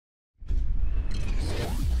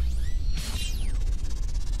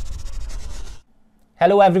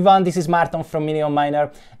Hello everyone, this is Martin from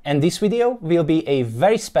MillionMiner, and this video will be a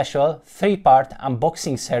very special 3-part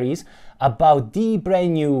unboxing series about the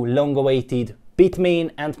brand new long-awaited Bitmain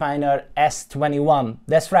Antminer S21.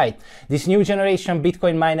 That's right, this new generation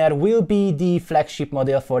Bitcoin miner will be the flagship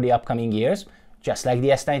model for the upcoming years, just like the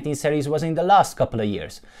S19 series was in the last couple of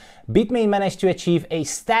years. Bitmain managed to achieve a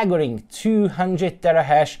staggering 200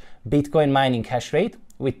 terahash Bitcoin mining hash rate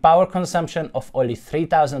with power consumption of only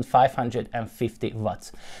 3,550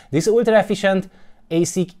 watts. This ultra-efficient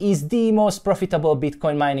ASIC is the most profitable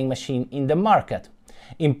Bitcoin mining machine in the market.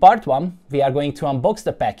 In part 1, we are going to unbox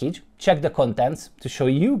the package, check the contents to show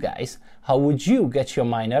you guys how would you get your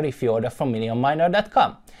miner if you order from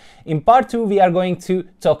millionminer.com. In part 2, we are going to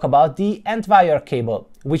talk about the Antwire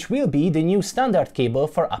cable, which will be the new standard cable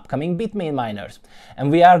for upcoming Bitmain miners.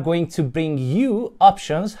 And we are going to bring you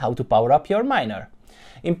options how to power up your miner.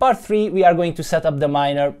 In part 3, we are going to set up the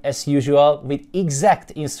miner as usual with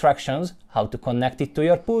exact instructions how to connect it to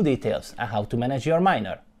your pool details and how to manage your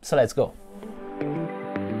miner. So let's go.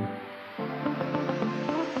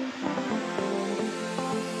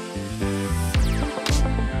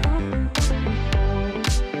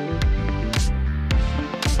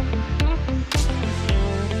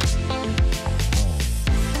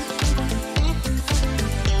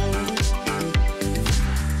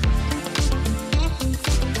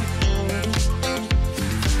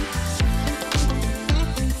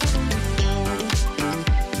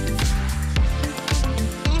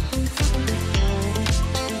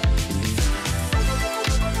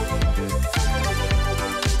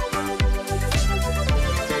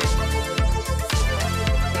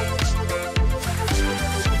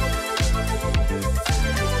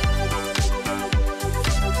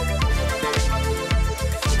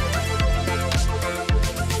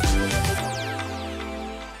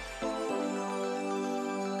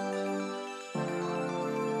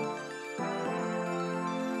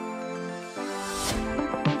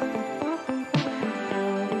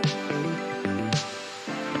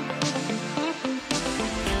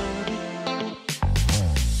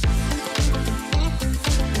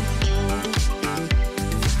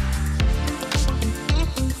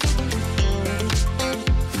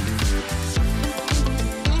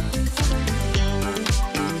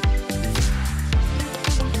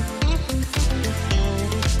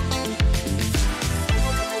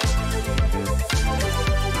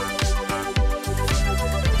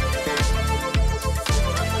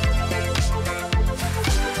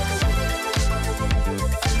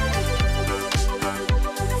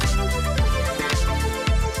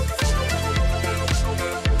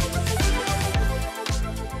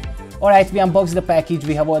 Alright, we unboxed the package,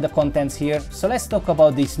 we have all the contents here, so let's talk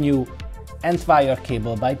about this new Antwire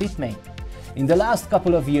cable by Bitmain. In the last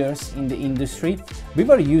couple of years in the industry, we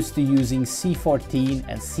were used to using C14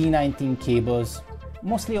 and C19 cables,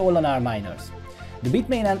 mostly all on our miners. The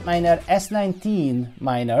Bitmain Antminer S19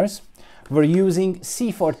 miners were using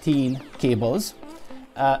C14 cables,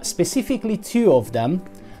 specifically 2 of them.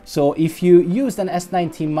 So if you used an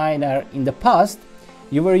S19 miner in the past,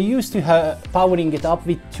 you were used to powering it up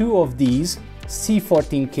with 2 of these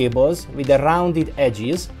C14 cables with the rounded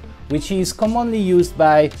edges, which is commonly used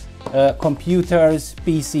by computers,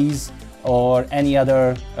 PCs, or any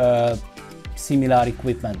other similar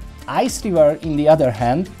equipment. Ice River, in the other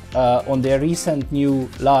hand, on their recent new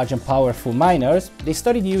large and powerful miners, they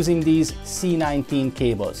started using these C19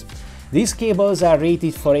 cables. These cables are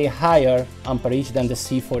rated for a higher amperage than the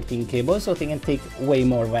C14 cables, so they can take way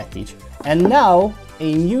more wattage. And now,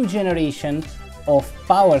 a new generation of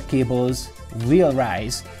power cables will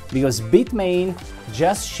rise because Bitmain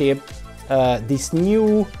just shipped this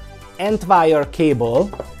new Antwire cable.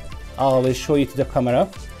 I will show you to the camera.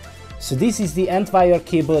 So this is the Antwire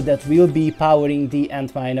cable that will be powering the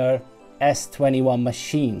Antminer S21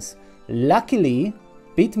 machines. Luckily,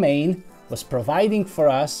 Bitmain was providing for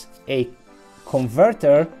us a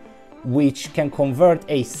converter which can convert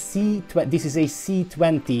a this is a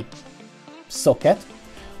C20 socket,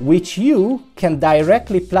 which you can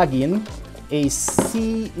directly plug in a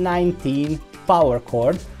C19 power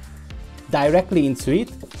cord directly into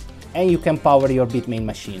it, and you can power your Bitmain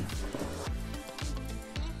machine.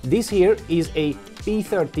 This here is a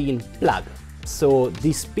P13 plug. So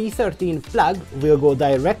this P13 plug will go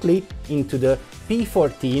directly into the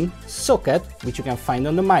P14 socket, which you can find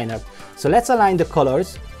on the miner. So let's align the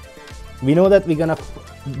colors. We know that we're gonna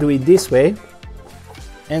do it this way,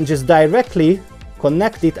 and just directly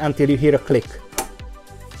connect it until you hear a click.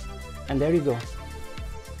 And there you go.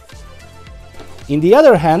 In the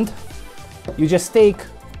other hand, you just take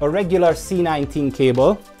a regular C19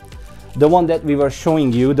 cable, the one that we were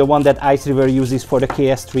showing you, the one that Ice uses for the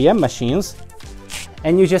KS3M machines,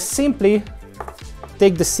 and you just simply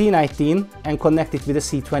take the C19 and connect it with a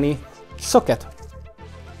C20 socket,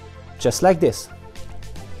 just like this.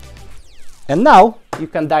 And now you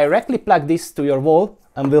can directly plug this to your wall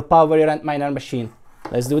and will power your Antminer machine.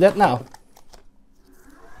 Let's do that now.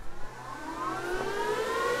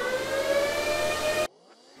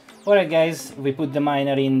 Alright guys, we put the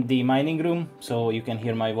miner in the mining room so you can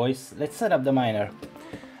hear my voice. Let's set up the miner.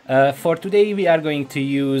 For today we are going to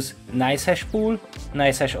use NiceHash pool.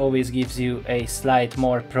 NiceHash always gives you a slight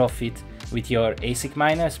more profit with your ASIC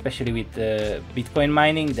miner, especially with Bitcoin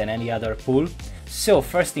mining, than any other pool. So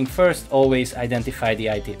first thing first, always identify the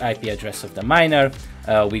IP address of the miner.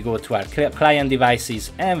 We go to our client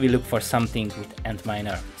devices and we look for something with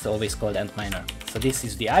Antminer. It's always called Antminer. So this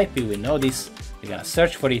is the IP, we know this. We're gonna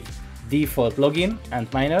search for it. Default login,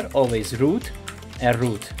 Antminer, always root and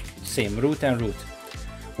root. Same, root and root.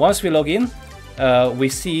 Once we log in, we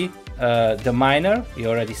see the miner. We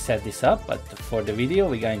already set this up, but for the video,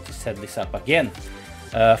 we're going to set this up again.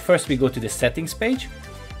 First, we go to the settings page,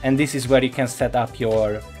 and this is where you can set up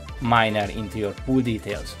your miner into your pool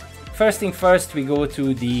details. First thing first, we go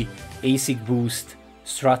to the ASIC Boost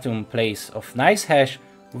Stratum place of NiceHash,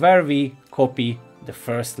 where we copy the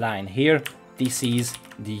first line here. This is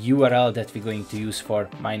the URL that we're going to use for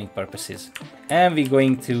mining purposes, and we're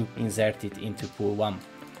going to insert it into pool 1.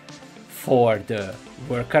 For the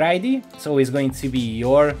worker ID, it's always going to be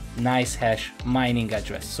your NiceHash mining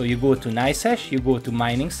address. So you go to NiceHash, you go to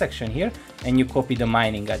mining section here, and you copy the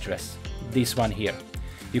mining address, this one here.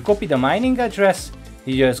 You copy the mining address,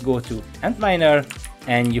 you just go to Antminer,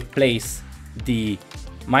 and you place the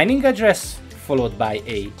mining address followed by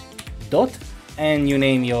a dot, and you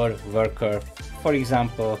name your worker. For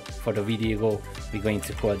example, for the video, we're going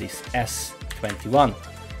to call this S21.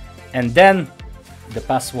 And then the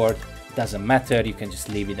password doesn't matter, you can just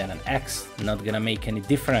leave it at an X, not gonna make any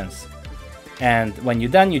difference. And when you're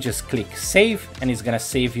done, you just click save, and it's gonna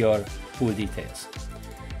save your pool details.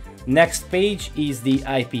 Next page is the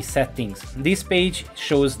IP settings. This page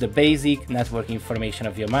shows the basic network information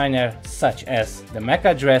of your miner, such as the MAC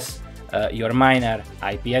address, your miner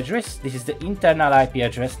IP address. This is the internal IP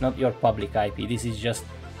address, not your public IP. This is just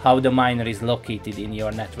how the miner is located in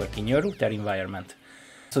your network, in your router environment.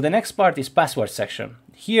 So the next part is password section.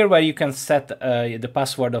 Here where you can set the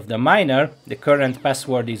password of the miner. The current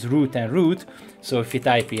password is root and root. So if you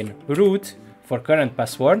type in root for current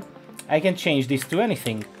password, I can change this to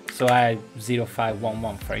anything. So I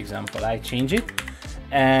 0511 for example, I change it,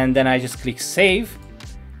 and then I just click save.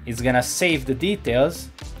 It's gonna save the details,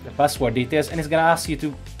 the password details, and it's gonna ask you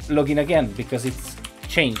to log in again because it's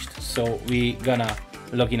changed. So we gonna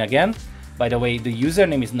log in again. By the way, the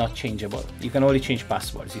username is not changeable. You can only change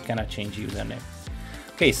passwords, you cannot change username.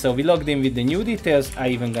 Okay, so we logged in with the new details. I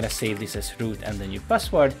even gonna save this as root and the new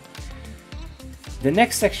password. The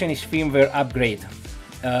next section is firmware upgrade.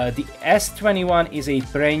 The S21 is a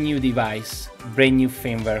brand new device, brand new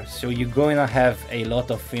firmware, so you're going to have a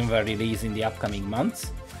lot of firmware release in the upcoming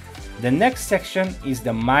months. The next section is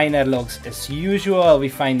the miner logs. As usual, we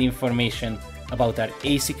find information about our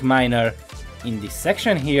ASIC miner in this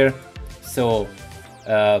section here. So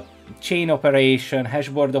chain operation,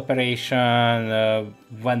 hashboard operation,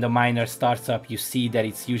 when the miner starts up, you see that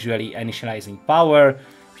it's usually initializing power,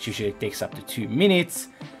 which usually takes up to 2 minutes.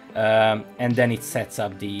 And then it sets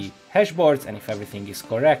up the hashboards, and if everything is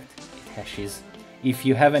correct, it hashes. If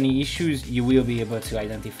you have any issues, you will be able to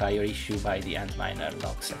identify your issue by the Antminer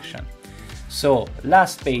log section. So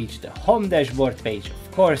last page, the home dashboard page,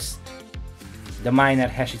 of course. The miner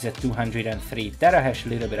hash is at 203 terahash, a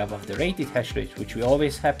little bit above the rated hash rate, which we're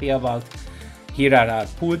always happy about. Here are our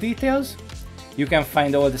pool details. You can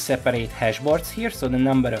find all the separate hashboards here, so the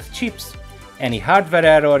number of chips, any hardware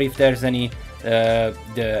error, if there's any,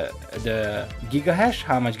 the gigahash,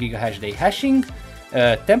 how much gigahash they hashing,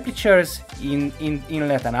 temperatures,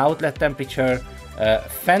 inlet and outlet temperature,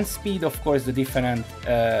 fan speed, of course, the different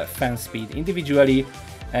fan speed individually,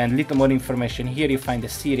 and little more information. Here you find the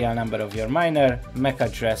serial number of your miner, MAC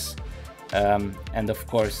address, and of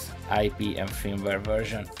course IP and firmware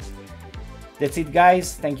version. That's it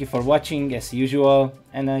guys, thank you for watching as usual,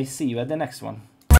 and I see you at the next one.